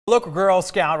Local Girl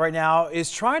Scout right now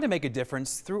is trying to make a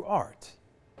difference through art.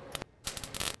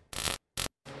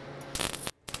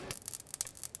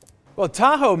 Well,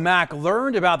 Tahoe Mac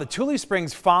learned about the Tule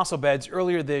Springs fossil beds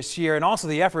earlier this year and also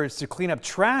the efforts to clean up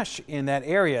trash in that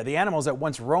area. The animals that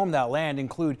once roamed that land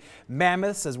include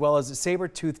mammoths as well as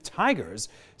saber-toothed tigers.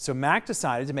 So Mac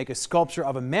decided to make a sculpture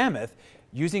of a mammoth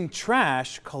using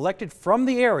trash collected from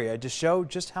the area to show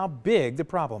just how big the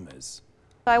problem is.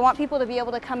 I want people to be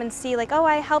able to come and see, like, oh,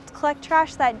 I helped collect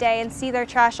trash that day, and see their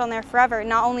trash on there forever,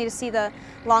 not only to see the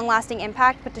long-lasting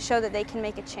impact, but to show that they can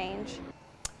make a change.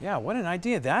 Yeah, what an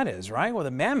idea that is, right? Well, the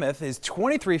mammoth is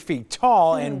 23 feet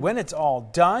tall, and when it's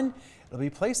all done, it'll be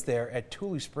placed there at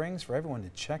Tule Springs for everyone to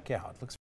check out. Looks